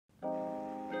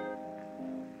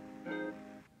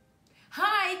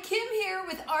here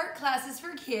with Art Classes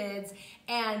for Kids,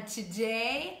 and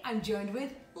today I'm joined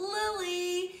with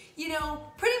Lily. You know,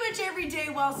 pretty much every day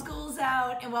while school's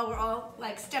out and while we're all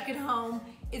like stuck at home,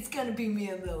 it's gonna be me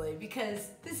and Lily because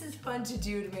this is fun to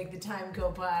do to make the time go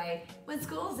by when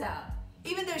school's out,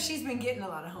 even though she's been getting a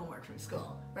lot of homework from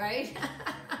school, right?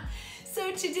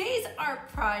 So today's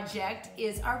art project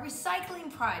is our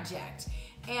recycling project.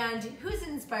 And who's it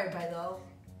inspired by, Lil?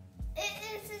 It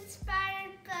is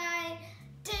inspired by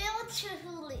Dale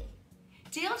Chihuly.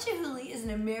 Dale Chihuly is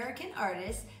an American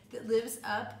artist that lives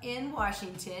up in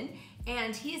Washington,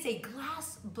 and he is a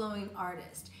glass blowing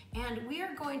artist. And we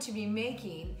are going to be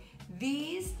making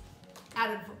these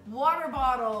out of water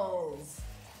bottles.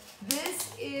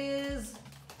 This is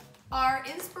our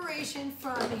inspiration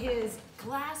from his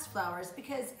glass flowers,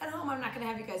 because at home I'm not gonna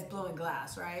have you guys blowing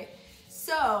glass, right?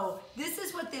 So this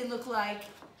is what they look like,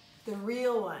 the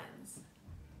real ones.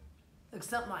 Look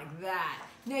something like that.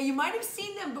 Now you might have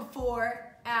seen them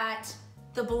before at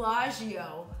the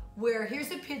Bellagio, where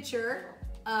here's a picture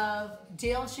of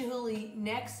Dale Chihuly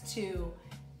next to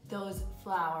those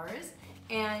flowers.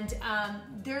 And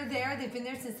they're there, they've been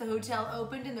there since the hotel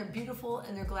opened, and they're beautiful,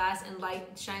 and they're glass, and light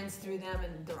shines through them,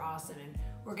 and they're awesome, and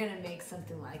we're gonna make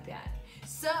something like that.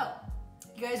 So,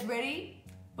 you guys ready?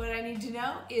 What I need to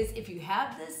know is if you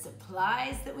have the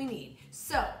supplies that we need.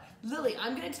 So, Lily,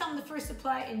 I'm gonna tell them the first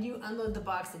supply, and you unload the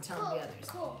box and tell them the others.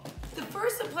 Cool. The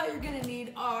first supply you're gonna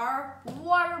need are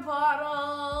water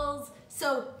bottles.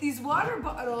 So, these water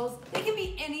bottles, they can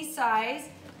be any size.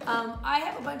 I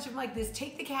have a bunch of them like this.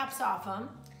 Take the caps off them.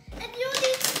 And you'll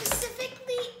need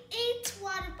specifically 8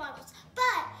 water bottles.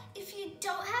 But if you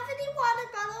don't have any water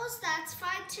bottles, that's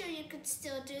fine too. You could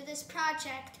still do this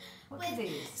project What can they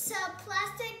use? with some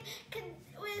plastic,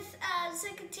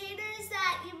 some containers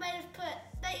that you might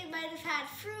have had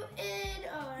fruit in,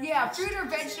 or yeah, fruit or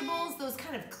vegetables. Those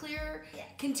kind of clear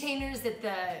containers that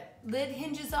the lid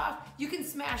hinges off. You can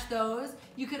smash those.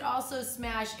 You could also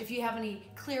smash if you have any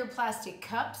clear plastic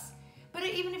cups. But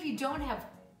even if you don't have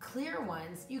clear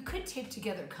ones, you could tape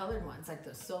together colored ones like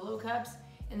those solo cups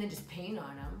and then just paint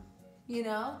on them. You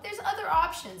know, there's other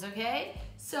options, okay?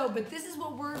 So, but this is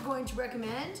what we're going to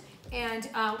recommend. And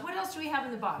what else do we have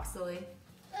in the box, Lily?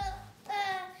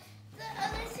 The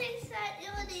other things that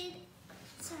you'll need.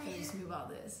 Sorry. Let me just move all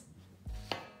this.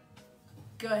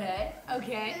 Go ahead.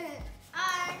 Okay.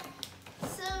 Are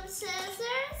some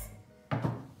scissors,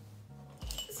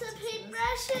 some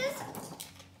paintbrushes,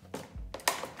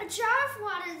 a jar of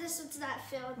water. This one's not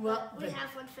filled, but we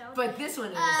have one filled. But this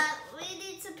one is. We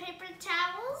need some paper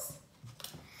towels,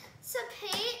 some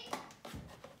paint,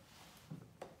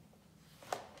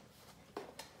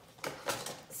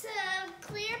 some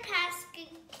clear packing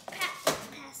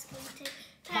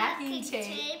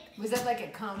tape. Was that like a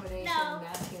combination of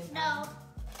masking and No.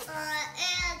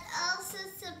 And also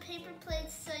some paper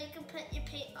plates so you can put your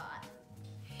paint on.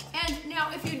 And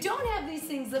now, if you don't have these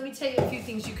things, let me tell you a few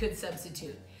things you could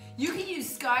substitute. You can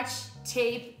use Scotch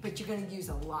tape, but you're going to use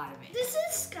a lot of it. This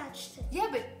is Scotch tape. Yeah,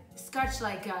 but Scotch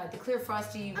like the clear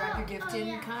frosty wrap your gift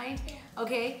in kind. Yeah.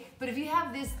 Okay, but if you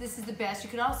have this, this is the best. You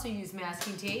could also use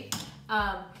masking tape.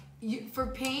 For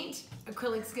paint,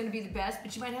 acrylic's going to be the best,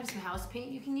 but you might have some house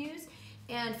paint you can use.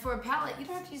 And for a palette, you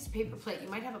don't have to use a paper plate. You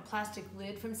might have a plastic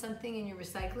lid from something in your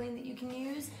recycling that you can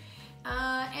use.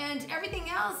 And everything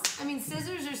else, I mean,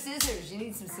 scissors are scissors. You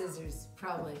need some scissors,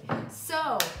 probably.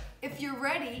 So, if you're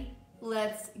ready,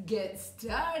 let's get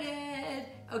started.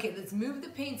 Okay, let's move the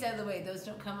paints out of the way. Those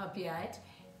don't come up yet.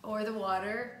 Or the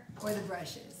water, or the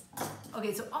brushes.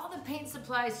 Okay, so all the paint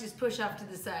supplies just push off to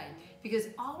the side, because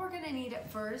all we're gonna need at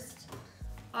first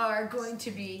are going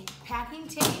to be packing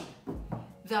tape,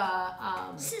 the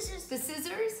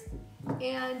scissors,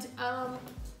 and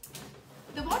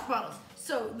the water bottles.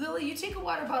 So Lily, you take a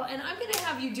water bottle, and I'm gonna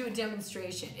have you do a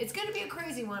demonstration. It's gonna be a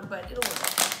crazy one, but it'll work.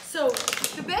 So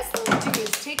the best thing to do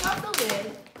is take off the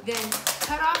lid, then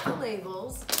cut off the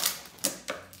labels,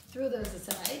 throw those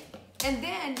aside, and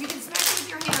then you can smash it with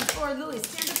your hands, or Lily,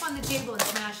 stand up on the table and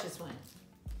smash this one.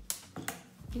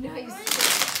 You know how you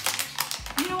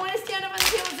don't want to stand up on the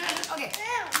table and smash it? Okay,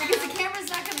 because the camera's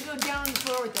not going to go down on the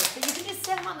floor with this, but you can just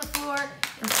set them on the floor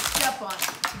and step on it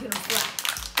to get them flat.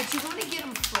 But you want to get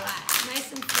them flat,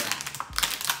 nice and flat.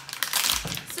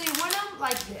 So you want them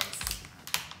like this,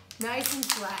 nice and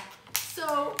flat.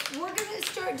 So we're going to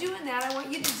start doing that. I want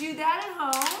you to do that at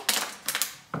home.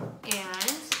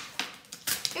 And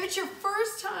if it's your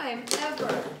first time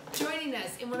ever joining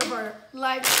us in one of our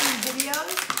live stream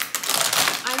videos,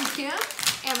 I'm Kim,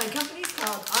 and my company's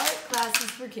called Art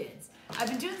Classes for Kids. I've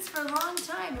been doing this for a long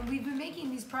time, and we've been making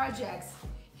these projects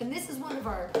And this is one of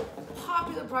our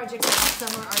popular projects at the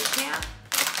summer art camp.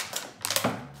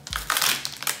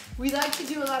 We like to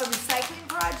do a lot of recycling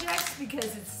projects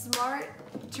because it's smart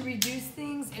to reduce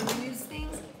things and reuse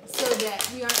things so that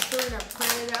we aren't filling our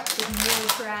planet up with more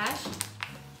trash.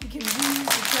 We can reuse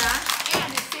the trash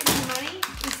and it saves you money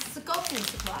with sculpting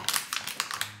supplies.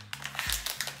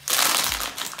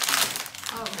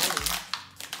 Alrighty.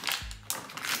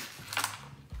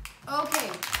 Okay,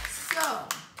 so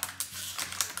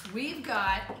we've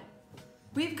got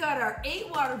our 8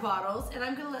 water bottles, and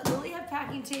I'm gonna let Lily have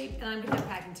packing tape, and I'm gonna have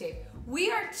packing tape. We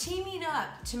are teaming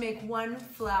up to make one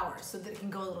flower so that it can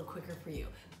go a little quicker for you.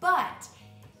 But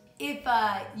if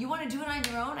you wanna do it on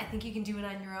your own, I think you can do it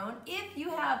on your own. If you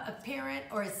have a parent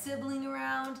or a sibling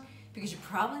around, because you're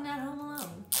probably not home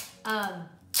alone,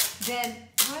 then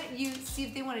why don't you see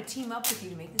if they wanna team up with you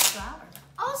to make this flower?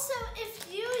 Also,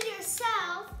 if you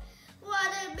yourself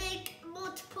want to make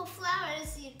multiple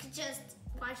flowers, you can just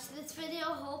watch this video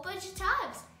a whole bunch of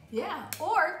times. Yeah,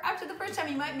 or after the first time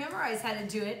you might memorize how to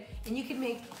do it, and you can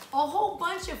make a whole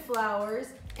bunch of flowers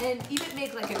and even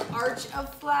make like an arch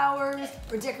of flowers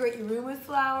or decorate your room with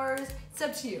flowers. It's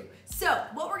up to you. So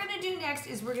what we're gonna do next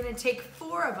is we're gonna take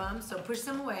 4 of them, so push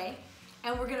them away,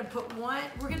 and we're gonna put one,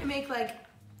 we're gonna make like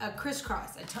a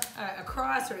crisscross, a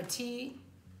cross or a T,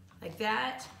 like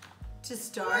that, to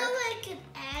start. Or like an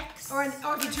X. Or if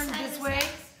you turn it this way,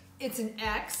 it's an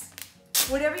X.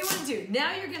 Whatever you want to do.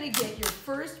 Now you're going to get your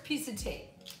first piece of tape.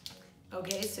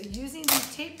 Okay, so using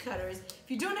these tape cutters, if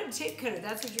you don't have a tape cutter,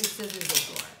 that's what your scissors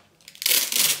are for.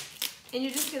 And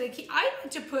you're just going to keep, I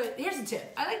like to put, here's a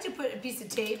tip. I like to put a piece of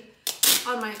tape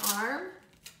on my arm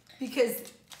because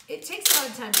it takes a lot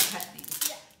of time to cut these.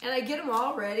 Yeah. And I get them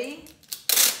all ready,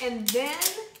 and then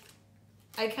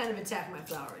I kind of attack my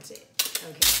flower with tape.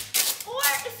 Okay. Or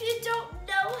if you don't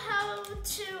know how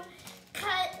to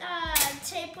cut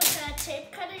tape with a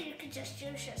tape cutter, you can just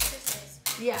use your scissors.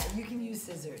 Yeah, you can use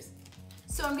scissors.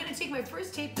 So I'm gonna take my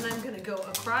first tape and I'm gonna go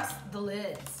across the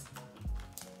lids.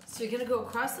 So you're gonna go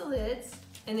across the lids,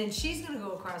 and then she's gonna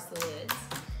go across the lids.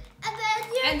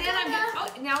 And then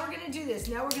now we're gonna do this.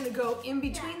 Now we're gonna go in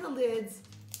between the lids,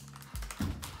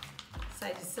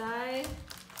 side to side.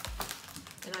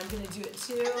 And I'm gonna do it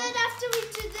too. And then after we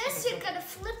do this, you're gonna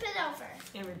flip it over.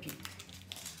 And repeat.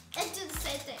 And do the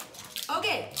same thing.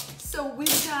 Okay, so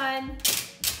we've done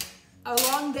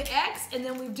along the X, and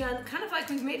then we've done kind of like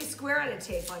we've made a square out of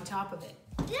tape on top of it.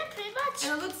 Yeah, pretty much.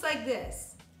 And it looks like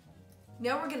this.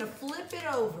 Now we're gonna flip it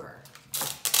over,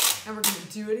 and we're gonna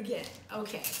do it again.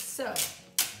 Okay, so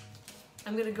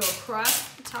I'm gonna go across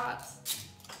the tops.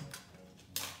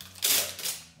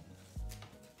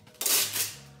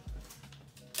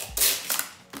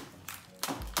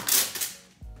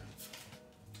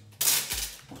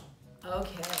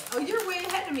 Okay. Oh, you're way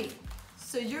ahead of me.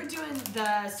 So you're doing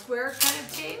the square kind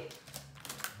of tape?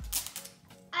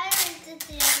 I already did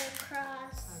the other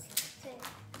cross thing.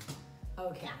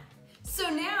 Okay. Yeah. So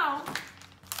now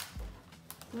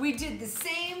we did the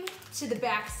same to the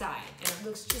back side, and it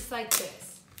looks just like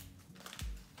this.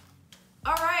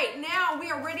 All right, now we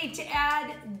are ready to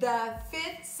add the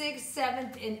 5th, 6th,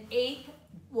 7th, and 8th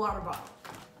water bottle.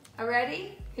 Are you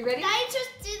ready? You ready? Now you just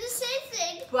do the same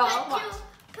thing, Well, but you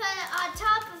put it on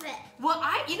top of it. Well,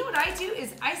 you know what I do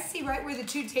is I see right where the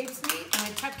 2 tapes meet, and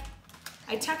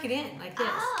I tuck it in like this.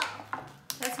 Oh.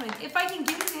 That's my. If I can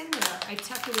get it in there, I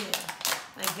tuck it in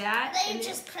like that. Then you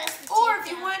just press the Or tape if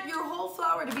you down. want your whole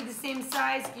flower to be the same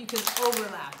size, you can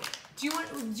overlap it. Do you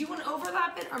want to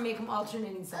overlap it or make them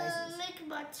alternating sizes? Make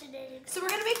them alternating. So we're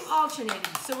gonna make them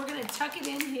alternating. So we're gonna tuck it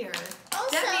in here.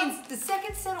 Also, that means the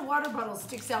second set of water bottles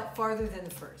sticks out farther than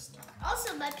the first.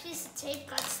 Also, my piece of tape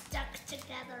got stuck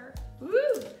together.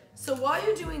 Woo! So while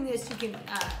you're doing this, you can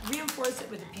reinforce it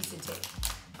with a piece of tape.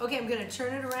 Okay, I'm gonna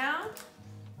turn it around.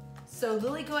 So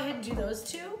Lily, go ahead and do those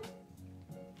 2.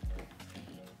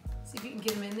 See if you can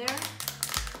get them in there.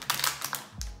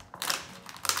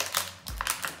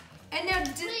 And now,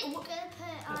 Wait, I'm gonna put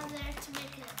it on there to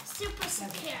make it super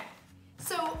secure.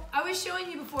 So I was showing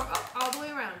you before. Oh, all the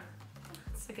way around.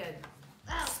 It's like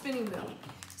a spinning wheel.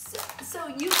 So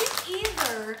you can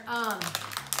either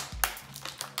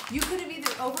you could have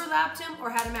either overlapped them or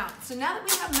had them out. So now that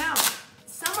we have them out,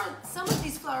 some of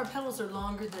these flower petals are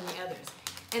longer than the others,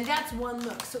 and that's one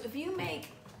look. So if you make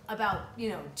about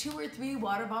 2 or 3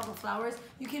 water bottle flowers,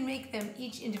 you can make them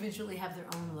each individually have their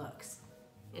own looks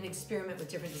and experiment with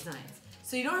different designs.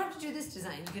 So you don't have to do this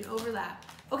design, you can overlap.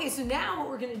 Okay, so now what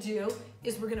we're gonna do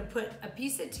is we're gonna put a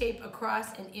piece of tape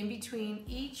across and in between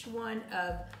each one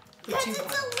of the 2 Because it's a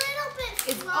bottles. little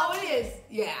bit fluffy. Oh, it is,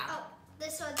 yeah. Oh,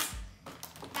 this one's,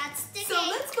 that's sticky. So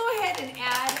let's go ahead and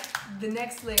add the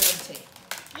next layer of tape.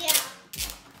 Yeah.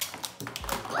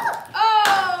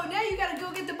 Oh, now you gotta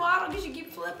go get the bottle because you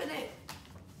keep flipping it.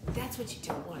 That's what you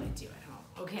don't want to do at home,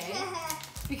 okay?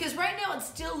 Because right now it's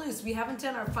still loose. We haven't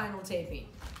done our final taping.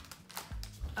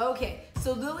 Okay,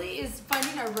 so Lily is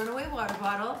finding our runaway water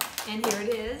bottle, and here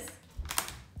it is.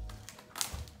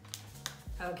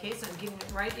 Okay, so I'm getting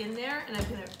it right in there, and I'm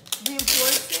gonna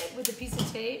reinforce it with a piece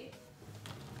of tape,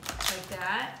 like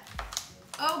that.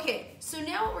 Okay, so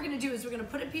now what we're gonna do is we're gonna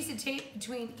put a piece of tape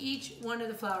between each one of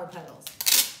the flower petals.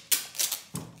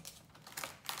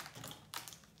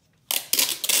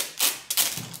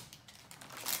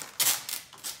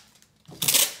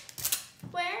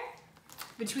 Where?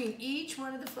 Between each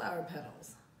one of the flower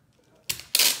petals.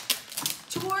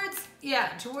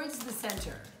 Towards the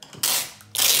center.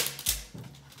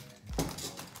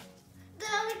 Then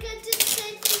we're going to do the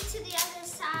same thing to the other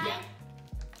side? Yeah.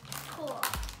 Cool.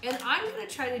 And I'm gonna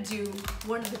try to do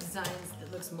one of the designs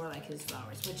that looks more like his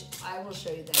flowers, which I will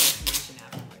show you that information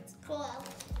afterwards. Cool.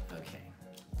 Okay.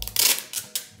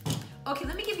 Okay,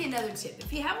 let me give you another tip.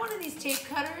 If you have one of these tape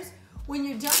cutters, when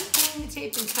you're done pulling the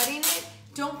tape and cutting it,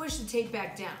 don't push the tape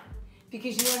back down.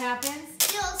 Because you know what happens?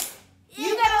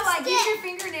 You gotta like use your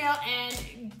fingernail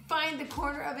and find the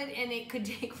corner of it, and it could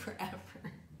take forever.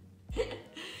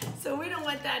 So we don't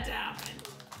want that to happen.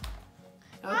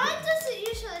 Okay. Mine doesn't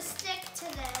usually stick to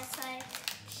this. Like,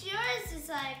 yours is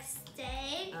like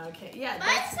staying. Okay, yeah.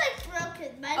 Mine's like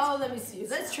broken. Oh, let me see.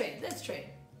 Let's trade.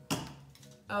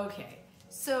 Okay,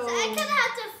 so. So I'm gonna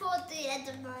have to fold the end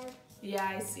of mine. Yeah,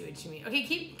 I see what you mean. Okay,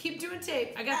 keep doing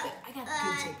tape. I got the good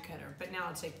tape cutter, but now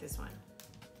I'll take this one.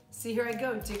 See, here I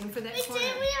go, digging for that corner.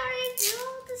 Did we already do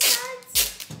the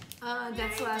sides?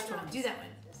 That's the last one. Do that one.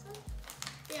 This one?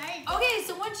 We already did. Okay,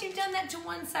 so once you've done that to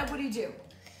one side, what do? You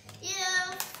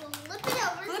flip it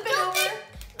over. Flip it over.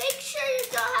 Make sure you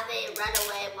don't have any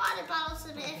runaway water bottles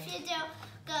in it. If you do,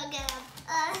 go get them.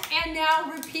 And now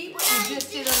repeat what you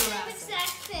just did on the last same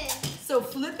exact thing. So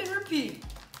flip and repeat.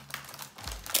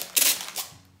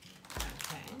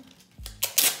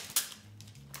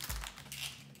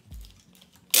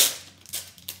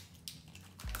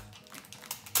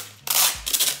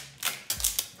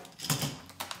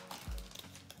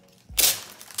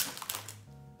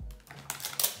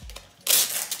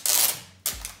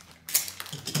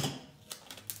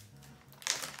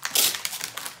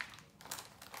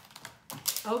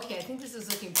 Okay, I think this is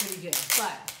looking pretty good,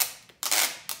 but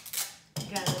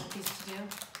you got another piece to do?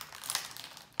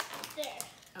 There.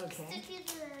 Okay. Sticking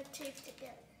the tape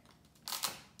together.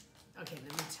 Okay,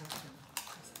 let me tell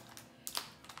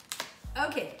you.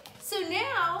 Okay, so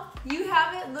now you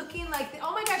have it looking like,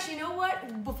 oh my gosh, you know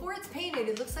what? Before it's painted,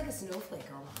 it looks like a snowflake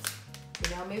almost. You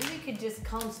know, maybe we could just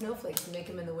comb snowflakes and make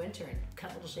them in the winter and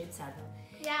cut little shapes out of them.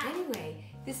 Yeah. Anyway,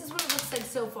 this is what it looks like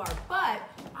so far, but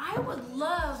I would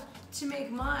love to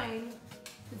make mine,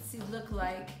 let's see, look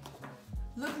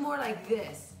more like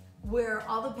this, where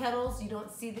all the petals, you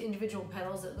don't see the individual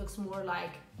petals, it looks more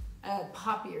like a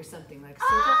poppy or something, like a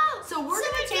circle. Oh, so we're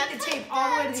gonna take the tape all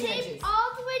the way to the edges.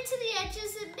 All the way to the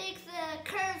edges and make the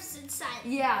curves inside.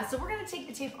 Yeah, so we're gonna take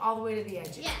the tape all the way to the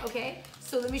edges, okay?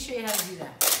 So let me show you how to do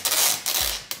that.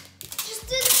 Just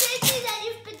do the same thing that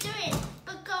you've been doing,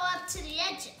 but go up to the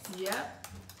edges. Yep.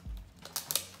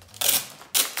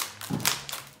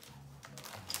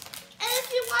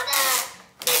 You want to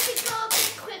make it go a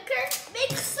bit quicker,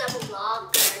 make some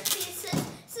longer pieces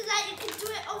so that you can do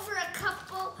it over a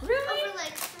couple, over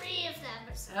like 3 of them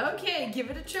or something. Okay, give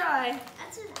it a try.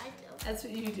 That's what I do. That's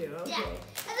what you do, okay. Yeah,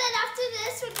 and then after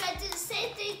this, we're going to do the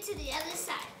same thing to the other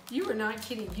side. You were not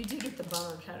kidding, you did get the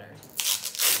bummer cutter.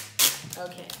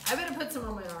 Okay, I better put some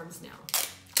on my arms now.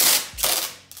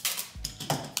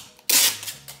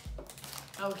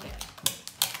 Okay.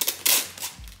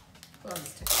 Well,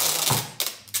 let's take the bottom.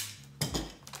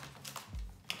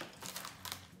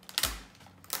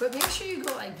 But make sure you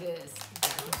go like this,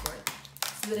 back and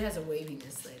forth, so that it has a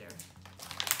waviness later.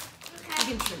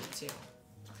 Okay. You can trim it too.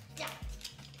 Yeah.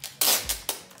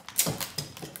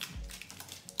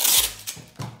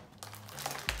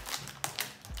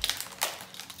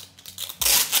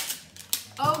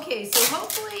 Okay, so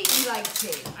hopefully you like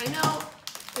tape. I know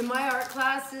in my art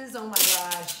classes, oh my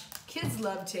gosh, kids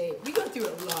love tape. We go through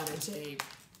a lot of tape.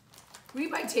 We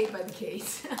buy tape by the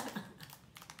case.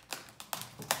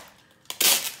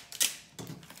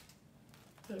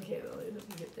 Okay, Lily, let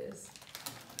me get this.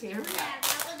 Okay, here we go. Yeah,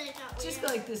 that one I got. Just go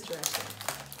like this direction.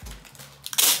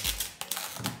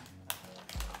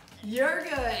 You're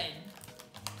good.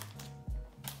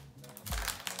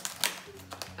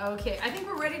 Okay, I think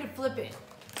we're ready to flip it.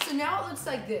 So now it looks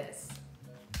like this.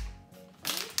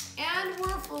 And And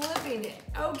we're flipping it.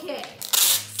 Okay.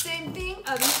 Same thing,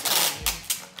 other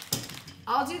side.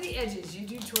 I'll do the edges. You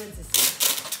do towards the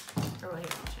center. Or here,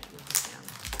 I'll try to move this down.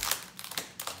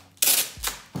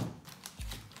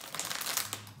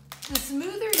 The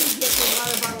smoother you get the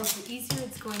water bottles, the easier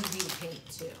it's going to be to paint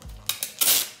too.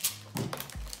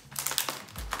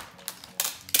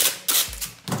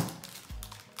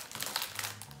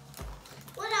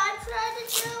 What I try to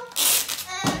do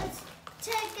is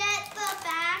to get the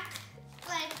back,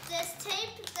 like this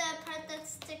tape, the part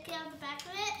that's sticking on the back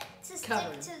of it, to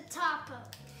Covered. stick to the top of.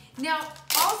 Now,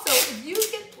 also, if you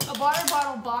get a water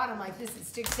bottle bottom like this, it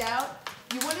sticks out,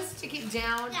 you want to stick it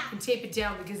down and tape it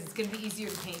down because it's going to be easier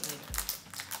to paint later.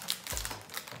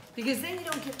 Because then you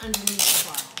don't get underneath the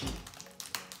bottle.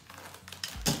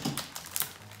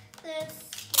 This.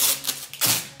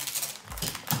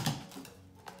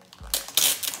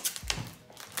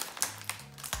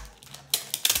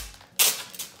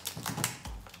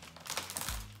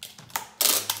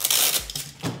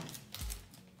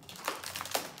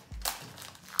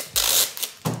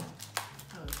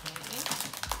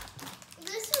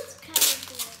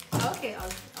 Okay, I'll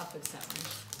fix that one.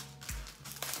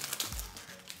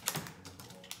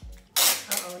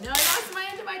 Uh-oh, no, I lost my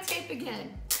end of my tape again.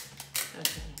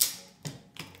 Okay.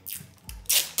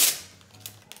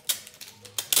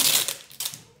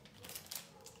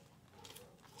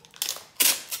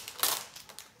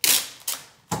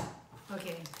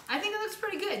 Okay, I think it looks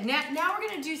pretty good. Now we're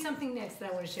gonna do something next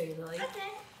that I want to show you, Lily.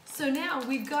 Okay. So now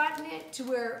we've gotten it to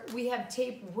where we have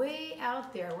tape way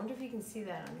out there. I wonder if you can see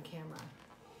that on the camera.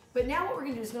 But now what we're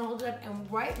gonna do is gonna hold it up,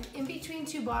 and right in between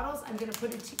two bottles, I'm gonna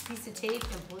put a piece of tape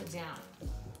and pull it down.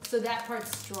 So that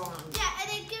part's strong. Yeah,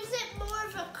 and it gives it more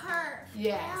of a curve.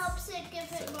 Yes. It helps it give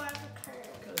it more of a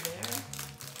curve. Go there.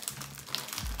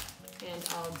 And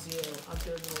I'll do a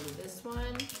little of this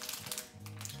one.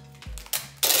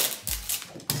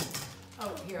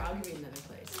 Oh, here, I'll give you another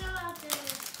place. No, I'll do it.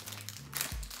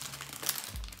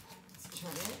 Let's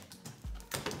turn it.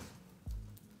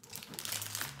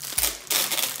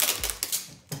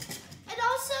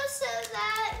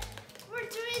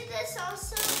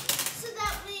 Also, so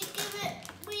that we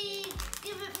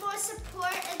give it more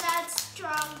support and that's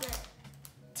stronger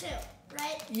too,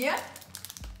 right? Yep.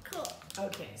 Cool.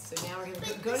 Okay, so now we're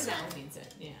gonna go to that one. Means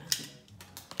it, yeah.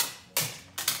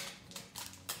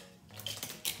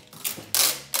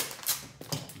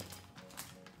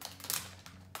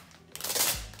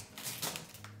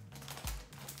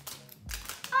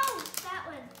 Oh, that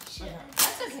one. Shit. Okay.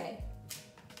 That's okay.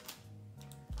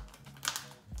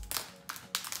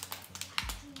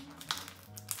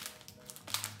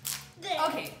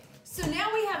 Okay, so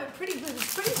now we have it pretty good.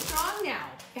 It's pretty strong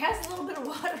now. It has a little bit of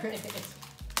water in it.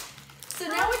 So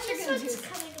now what you're going to do is,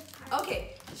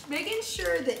 okay, making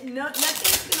sure that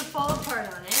nothing's going to fall apart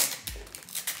on it.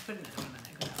 Put another one on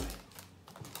there.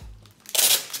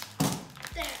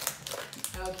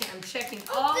 There. Okay, I'm checking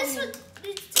all this one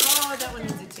needs to that one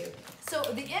needs it too. So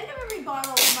the end of every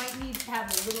bottle might need to have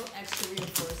a little extra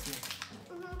reinforcement.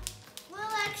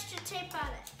 Little extra tape on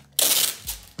it.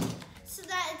 So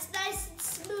that it's nice and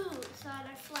smooth on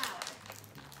our flour.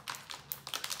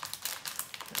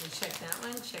 Let me check that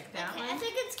one, check that one. I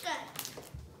think it's good.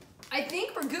 I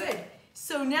think we're good.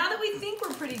 So now that we think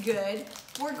we're pretty good,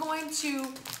 we're going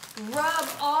to rub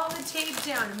all the tape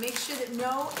down and make sure that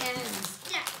no ends.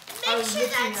 Yeah, make sure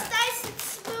that's nice and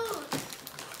smooth.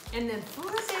 And then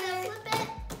flip it.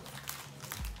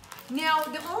 Now,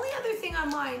 the only other thing on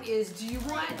mine is,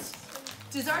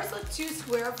 does ours look too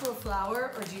square for a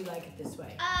flower, or do you like it this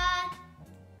way?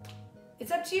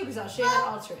 It's up to you, because I'll show you how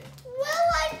to alter it.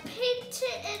 Will I paint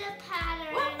it in a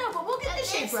pattern? Well, no, but we'll get the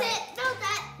shape right.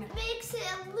 That makes it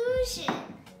illusion.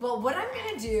 Well, what I'm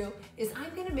going to do is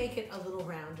I'm going to make it a little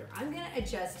rounder. I'm going to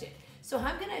adjust it. So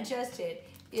how I'm going to adjust it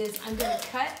is I'm going to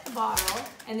cut the bottle,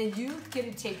 and then you get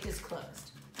to tape this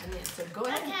closed. And then, so go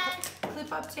ahead and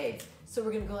clip up tape. So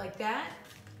we're going to go like that,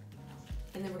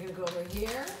 and then we're going to go over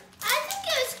here. I think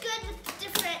it was good with the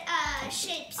different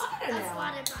shapes of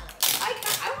water bottles.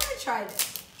 I want to try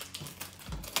this.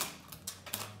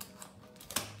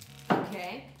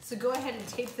 Okay, so go ahead and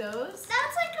tape those.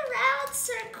 That's like a round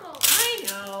circle. I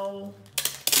know.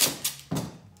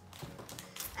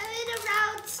 I mean a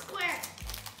round square.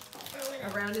 A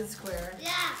rounded square.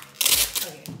 Yeah.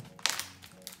 Okay.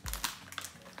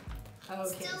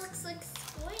 Still looks like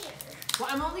square. Well,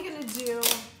 I'm gonna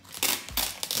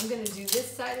do this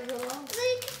side a little. Then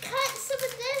you can cut some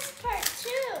of this part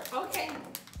too. Okay.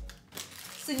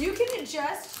 So you can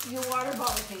adjust your water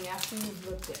bottle thing after you've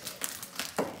looked at it.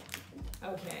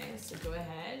 Okay, so go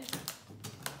ahead.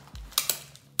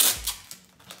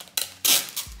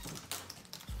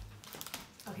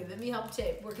 Okay, let me help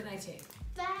tape. Where can I tape?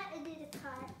 That I need to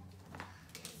cut.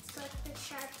 It's like the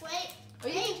sharp. Wait. Oh,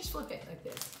 you can just flip it like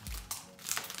this.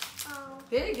 Oh.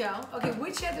 There you go. Okay,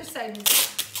 which other side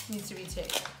needs to be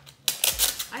taped?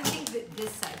 I think that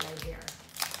this side right here.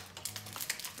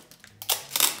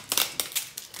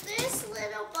 This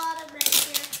little bottom right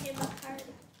here came apart.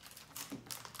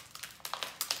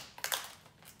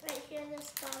 Right here,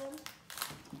 this bottom.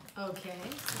 Okay,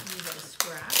 so you got a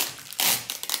scrap.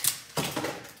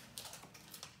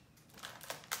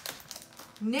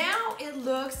 Now it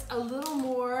looks a little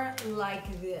more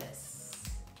like this.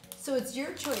 So it's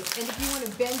your choice. And if you want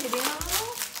to bend it in a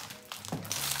little,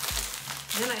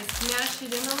 then I smash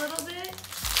it in a little bit.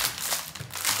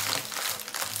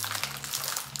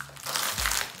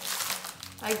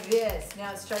 Like this.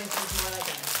 Now it's starting to look more like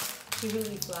a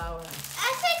Chihuly flower.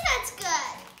 I think that's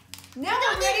good. Now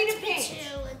we're ready to paint.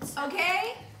 It's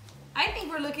Okay? I think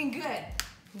we're looking good.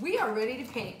 We are ready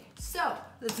to paint. So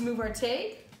let's move our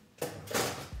tape.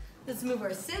 Let's move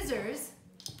our scissors.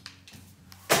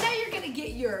 Now you're gonna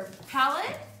get your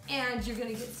palette and you're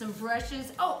gonna get some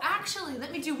brushes. Oh, actually,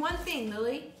 let me do one thing,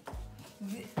 Lily.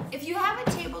 If you have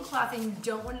a tablecloth and you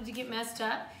don't want it to get messed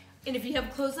up, and if you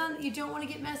have clothes on that you don't want to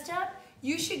get messed up,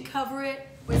 you should cover it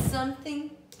with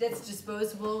something that's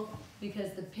disposable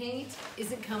because the paint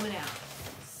isn't coming out.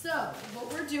 So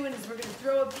what we're doing is we're gonna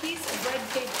throw a piece of red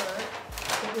paper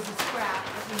that was a scrap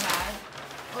that we had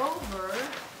over,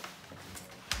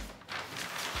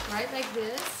 right like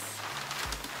this.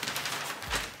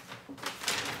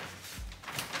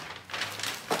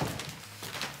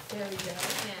 There we go,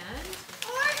 and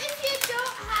or if you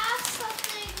don't have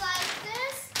something like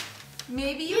this,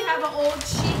 maybe you have an old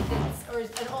sheet that's, or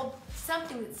an old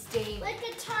something that's stained. like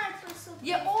a tarp or something.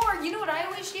 Yeah, or you know what I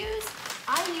always use?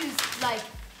 I use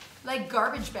like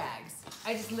garbage bags.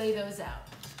 I just lay those out.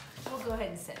 We'll go ahead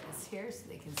and set this here so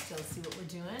they can still see what we're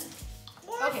doing.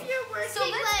 Or Okay, if you're working so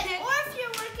let's like, or if you're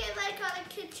working like on a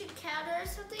kitchen counter or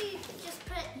something, you can just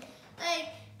put like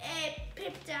a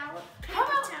paper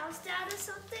towels down or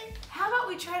something. How about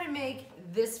we try to make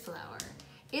this flower?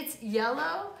 It's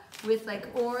yellow with like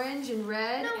orange and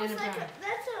red No, and it's a like brown.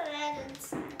 that's a red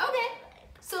inside. Okay,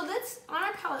 so let's, on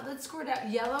our palette, let's squirt out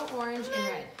yellow, orange, and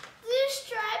red. These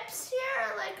stripes here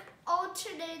are like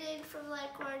alternating from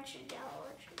like orange and yellow.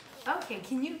 Orange and yellow. Okay,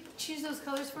 can you choose those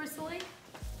colors for us, Lily?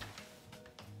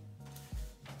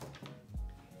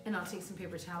 And I'll take some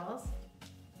paper towels.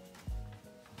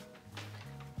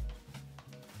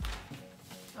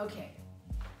 Okay.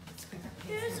 Let's bring our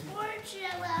Here's paints in. orange,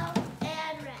 yellow,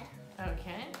 and red.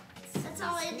 Okay. That's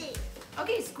all I need.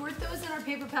 Okay, squirt those in our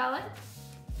paper palette.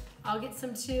 I'll get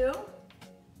some too.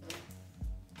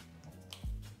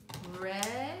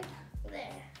 Red.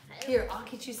 There. Here, I'll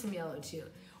get you some yellow too.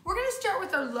 We're gonna start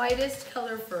with our lightest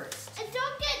color first. And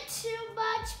don't get too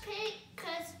much paint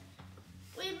because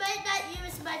we might not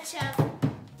use much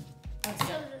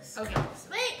of this. Okay.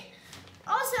 Wait.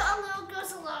 Also, a little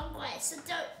goes a long way, so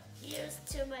don't use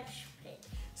too much paint.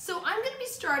 So I'm gonna be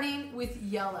starting with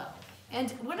yellow.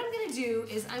 And what I'm gonna do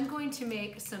is I'm going to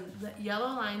make some yellow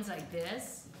lines like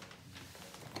this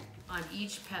on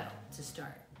each petal to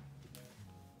start.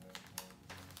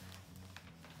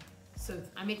 So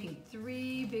I'm making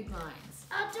 3 big lines.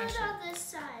 I'll do it Actually, on this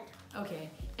side. okay,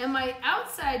 and my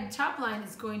outside top line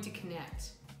is going to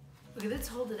connect. Okay, let's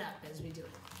hold it up as we do it.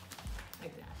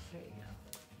 Like that, there you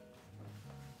go.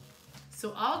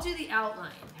 So I'll do the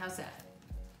outline, how's that?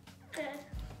 Good.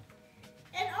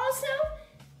 And also,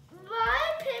 my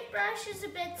paintbrush is a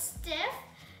bit stiff,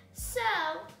 so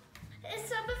if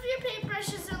some of your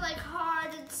paintbrushes are like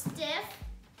hard and stiff,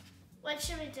 what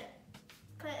should we do?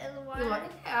 Put it in the water?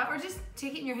 Yeah, or just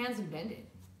take it in your hands and bend it.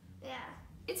 Yeah.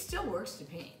 It still works to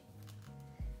paint.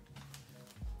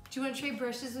 Do you want to trade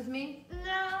brushes with me?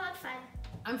 No, I'm fine.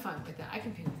 I'm fine with that. I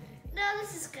can paint with anything. No,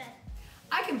 this is good.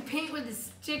 I can paint with a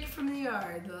stick from the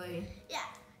yard, Lily. Yeah.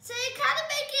 So you kind of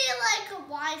make it like a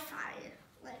Wi-Fi.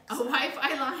 Like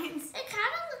Wi-Fi lines? It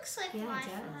kind of looks like Yeah, it Wi-Fi.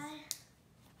 does.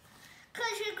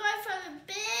 Because you're going from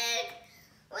big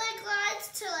like lines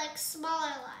to like smaller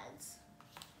lines.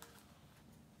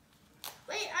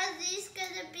 Wait, are these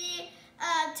going to be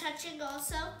touching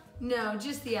also? No,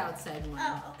 just the outside one.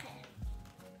 Oh, okay.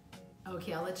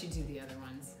 Okay, I'll let you do the other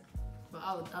ones. Well,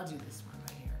 I'll do this one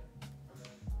right here.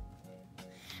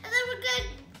 And then we're going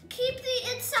to keep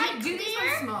the inside Do clear. this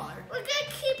one smaller. We're going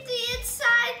to keep the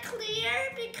inside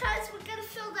clear because we're going to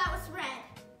fill that with red.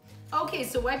 Okay,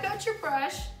 so wipe out your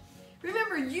brush.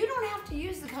 Remember, you don't have to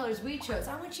use the colors we chose.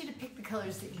 I want you to pick the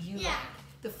colors that you like.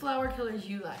 The flower colors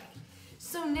you like.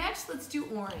 So next, let's do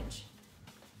orange.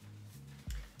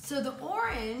 So the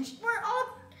orange...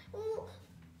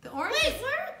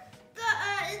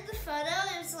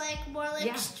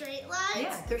 like straight lines.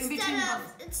 Yeah, they're in between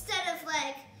bubbles. Instead of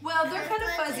like. Well, they're kind of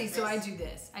fuzzy, like so I do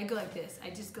this. I go like this. I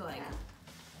just go like. Yeah.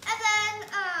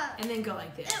 And then go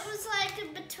like this. It was like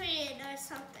in between or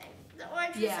something. The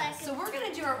orange was yeah. like. So we're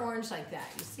gonna do our orange like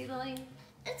that. You see, Lily?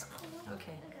 It's cool.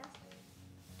 Okay.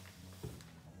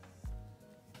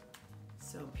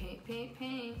 So paint, paint,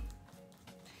 paint.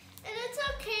 And it's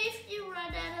okay if you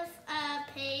run out of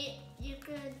paint. You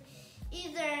could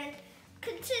either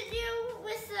continue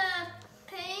with the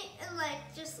paint and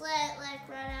like just let it like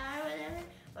run out or whatever,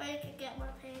 or you could get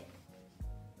more paint.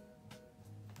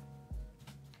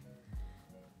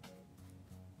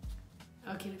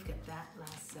 Okay, we've got that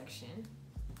last section.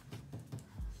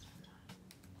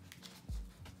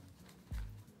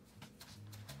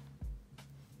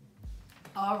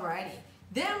 Alrighty,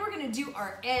 then we're gonna do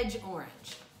our edge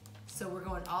orange. So we're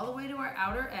going all the way to our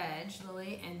outer edge,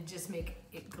 Lily, and just make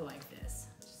it go like this.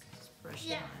 Just brush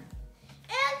it on.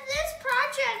 And this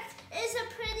project is a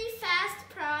pretty fast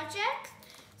project,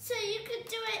 so you can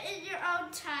do it in your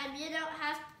own time. You don't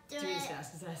have to do it as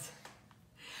fast as us.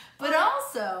 But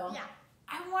also, yeah.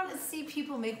 I want to see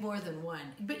people make more than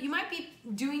one. But you might be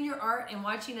doing your art and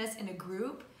watching us in a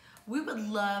group. We would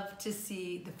love to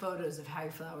see the photos of how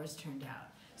your flowers turned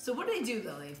out. So what do they do,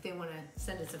 Lily, if they want to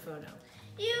send us a photo?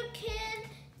 You can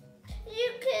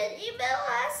email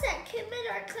us at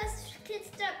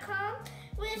kim@ourclassforkids.com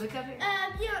with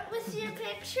your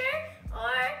picture,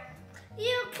 or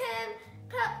you can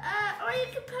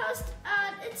post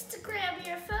on Instagram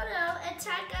your photo and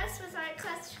tag us with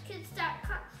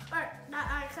ourclassforkids.com, or not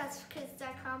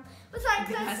ourclassforkids.com, with Our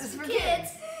Class for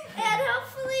Kids, and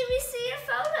hopefully we see your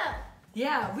photo.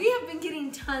 Yeah, we have been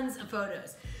getting tons of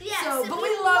photos. Yes, so, but we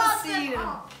love seeing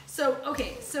them. So,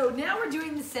 okay, so now we're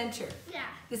doing the center. Yeah.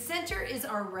 The center is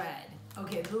our red.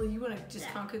 Okay, Lily, you want to just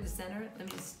conquer the center?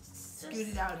 Let me scoot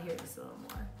it out here just a little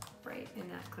more, right in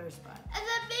that clear spot. And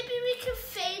then maybe we can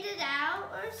fade it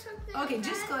out or something. Okay, like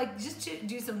just that. just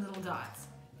do some little dots,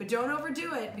 but don't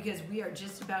overdo it because we are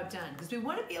just about done. Because we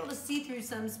want to be able to see through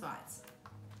some spots.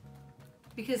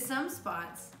 Because some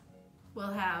spots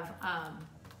will have.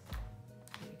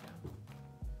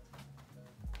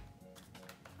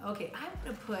 Okay, I'm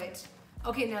gonna put,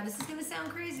 okay, now this is gonna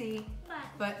sound crazy,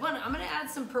 but one, I'm gonna add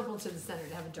some purple to the center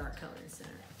to have a dark color in the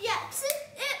center. Yeah,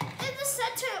 in the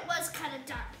center it was kind of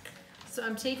dark. So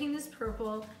I'm taking this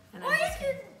purple and or you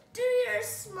can do your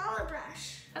smaller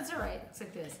brush. That's all right, it's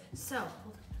like this. So,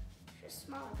 hold on. Your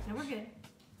smaller brush. Now we're good.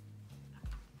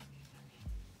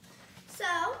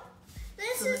 So,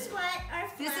 this is what our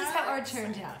flower This is how ours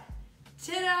turned out.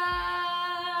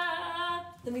 Ta-da!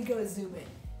 Let me go zoom in.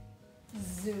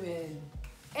 Zoom in.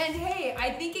 And hey,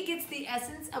 I think it gets the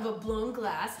essence of a blown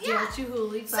glass, Dale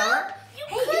Chihuly flower. So you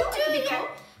could do be your, cool.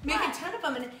 Make a ton of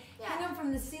them and hang them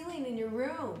from the ceiling in your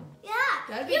room. Yeah.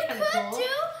 That'd be you kind of could cool. do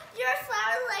your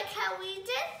flower like how we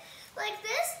did, like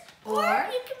this, or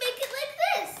you can make it like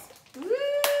this. Woo!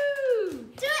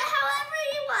 Do it however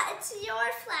you want. It's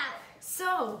your flower.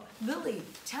 So, Lily,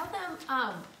 tell them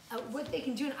what they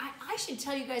can do. And I should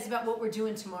tell you guys about what we're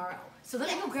doing tomorrow. So let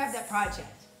me go grab that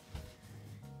project.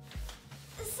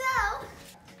 So,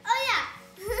 oh yeah,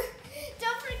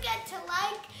 don't forget to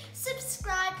like,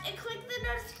 subscribe, and click the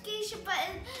notification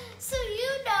button so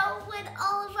you know when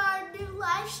all of our new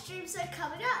live streams are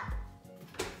coming up.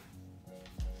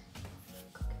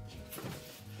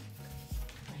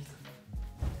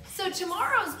 So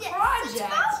tomorrow's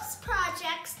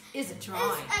project is a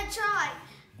drawing.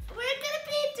 We're gonna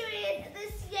be doing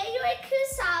this Yayoi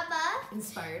Kusama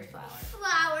inspired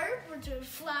flower. We're doing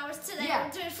flowers today. Yeah.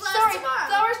 We're doing flowers tomorrow.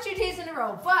 Flowers 2 days in a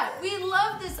row. But we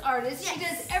love this artist. Yes. She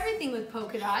does everything with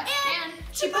polka dots, and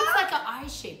she puts like an eye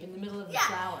shape in the middle of the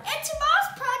flower. And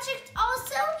tomorrow's project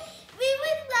also, we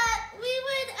would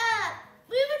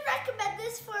recommend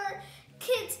this for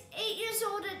kids 8 years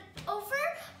old and over.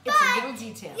 But it's a little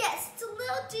detail. Yes, it's a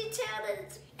little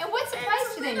detailed and what's the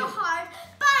price today? It's a little hard.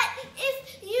 But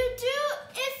if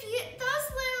those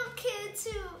little kids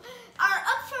who are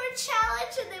up for a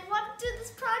challenge and they want to do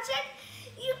this project,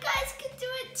 you guys can do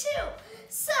it too.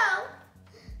 So,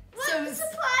 what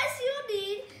supplies you'll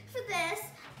need for this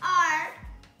are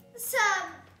is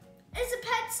a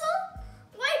pencil,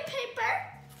 white paper,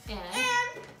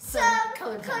 and some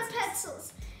colored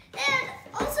pencils. And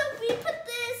also we put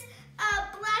this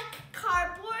black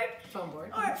foam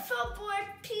board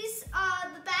piece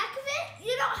on the back of it.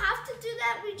 You don't have to do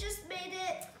that. We just made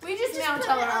it. We just mount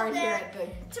our art here at the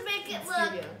to make it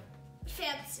look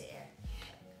fancier.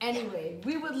 Anyway,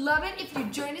 we would love it if you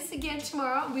join us again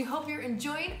tomorrow. We hope you're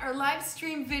enjoying our live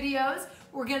stream videos.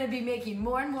 We're going to be making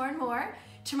more and more and more.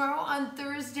 Tomorrow on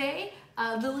Thursday,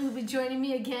 Lily will be joining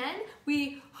me again.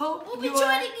 We hope we'll be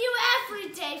joining you every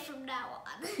day from now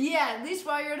on. Yeah, at least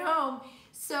while you're at home.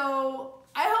 So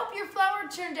I hope your flower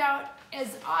turned out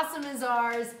as awesome as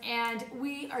ours, and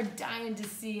we are dying to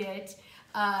see it.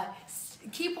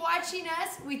 Keep watching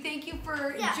us. We thank you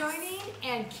for joining,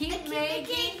 and keep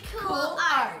making cool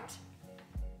art.